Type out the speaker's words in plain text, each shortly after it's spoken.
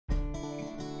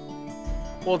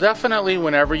Well, definitely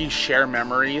whenever you share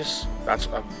memories, that's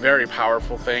a very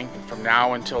powerful thing. From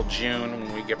now until June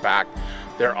when we get back,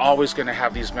 they're always going to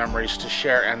have these memories to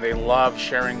share, and they love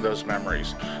sharing those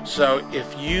memories. So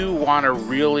if you want to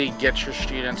really get your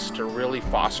students to really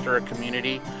foster a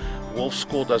community, Wolf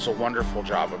School does a wonderful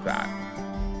job of that.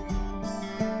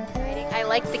 I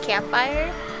like the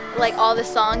campfire. Like all the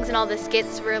songs and all the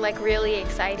skits were like really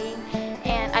exciting.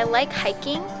 And I like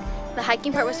hiking. The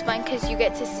hiking part was fun because you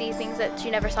get to see things that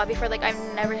you never saw before. Like I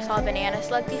never saw a banana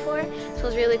slug before, so it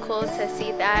was really cool to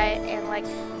see that and like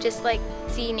just like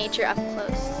see nature up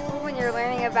close. When you're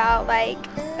learning about like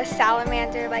a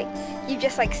salamander, like you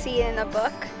just like see it in a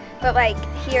book, but like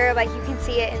here like you can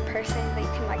see it in person, like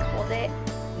you can like hold it.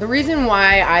 The reason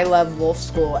why I love Wolf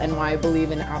School and why I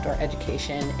believe in outdoor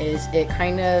education is it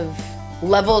kind of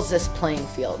levels this playing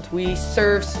field. We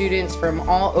serve students from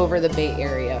all over the Bay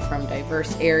Area, from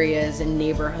diverse areas and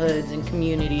neighborhoods and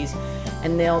communities,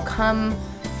 and they'll come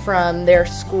from their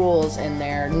schools and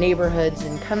their neighborhoods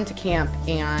and come to camp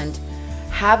and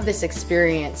have this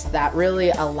experience that really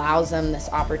allows them this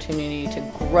opportunity to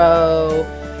grow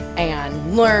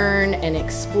and learn and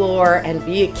explore and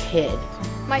be a kid.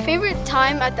 My favorite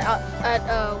time at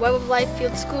Web of Life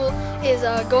Field School is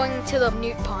going to the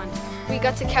newt pond. We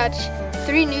got to catch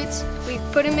 3 newts, we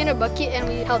put them in a bucket and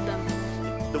we held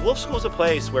them. The Wolf School is a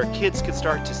place where kids can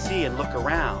start to see and look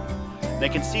around. They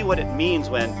can see what it means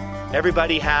when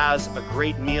everybody has a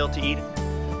great meal to eat,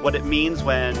 what it means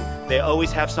when they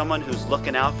always have someone who's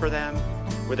looking out for them,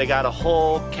 where they got a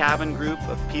whole cabin group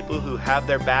of people who have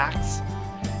their backs.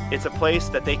 It's a place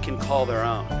that they can call their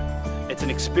own. It's an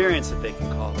experience that they can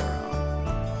call their own.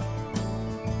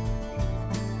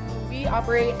 We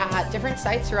operate at different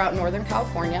sites throughout Northern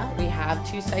California. We have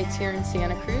 2 sites here in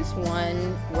Santa Cruz,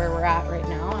 one where we're at right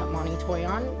now at Monte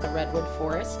Toyon, the Redwood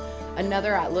Forest,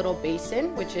 another at Little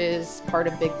Basin, which is part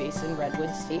of Big Basin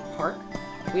Redwood State Park.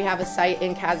 We have a site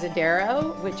in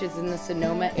Cazadero, which is in the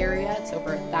Sonoma area. It's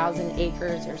over 1,000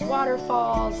 acres. There's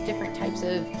waterfalls, different types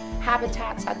of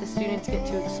habitats that the students get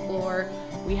to explore.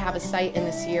 We have a site in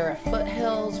the Sierra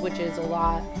Foothills, which is a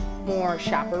lot more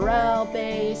chaparral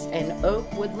based and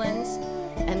oak woodlands.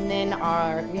 And then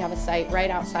we have a site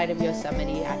right outside of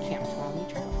Yosemite at Camp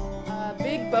Tuolumne Trail. A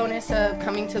big bonus of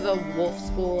coming to the Wolf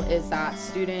School is that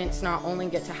students not only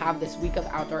get to have this week of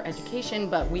outdoor education,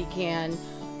 but we can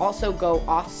also go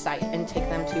off-site and take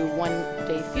them to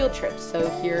one-day field trips. So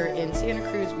here in Santa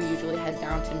Cruz, we usually head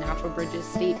down to Natural Bridges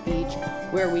State Beach,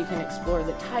 where we can explore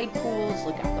the tide pools,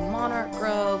 look at the monarch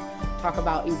grove, talk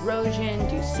about erosion,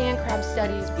 do sand crab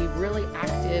studies, be really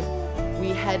active. We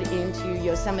head into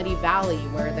Yosemite Valley,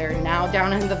 where they're now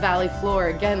down on the valley floor,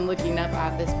 again looking up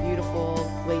at this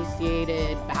beautiful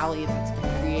glaciated valley that's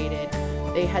been created.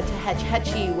 They head to Hetch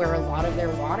Hetchy, where a lot of their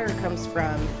water comes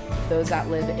from those that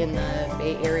live in the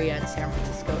Bay Area and San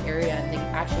Francisco area, and they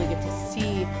actually get to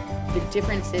see the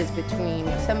differences between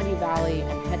Yosemite Valley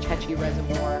and Hetch Hetchy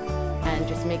Reservoir and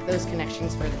just make those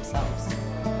connections for themselves.